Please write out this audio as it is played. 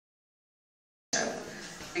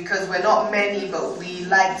because we're not many, but we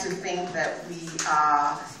like to think that we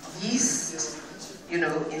are yeast, you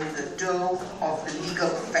know, in the dough of the legal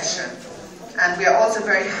profession. And we are also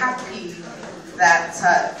very happy that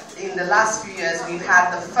in the last few years we've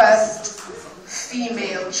had the first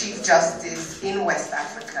female Chief Justice in West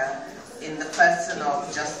Africa, in the person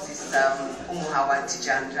of Justice Umuhawa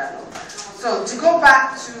Tijanjalo. So to go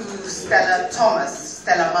back to Stella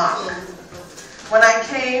Mark, when I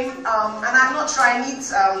came, and I'm not sure, I need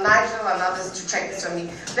Nigel and others to check this for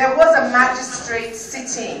me, there was a magistrate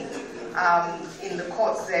sitting in the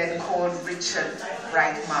courts then called Richard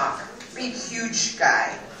Wright Mark, big, huge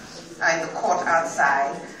guy in the court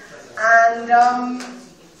outside. And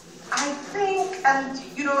I think, and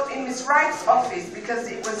you know, in Ms. Wright's office, because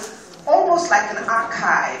it was almost like an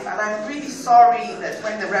archive, and I'm really sorry that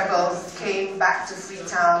when the rebels came back to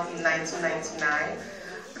Freetown in 1999,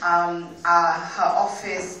 her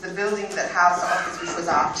office, the building that housed the office, which was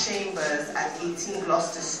our chambers at 18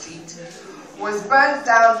 Gloucester Street, was burnt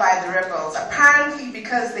down by the rebels, apparently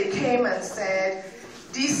because they came and said,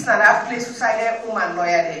 this is not a place who say woman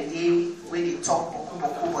lawyer they talk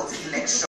about election.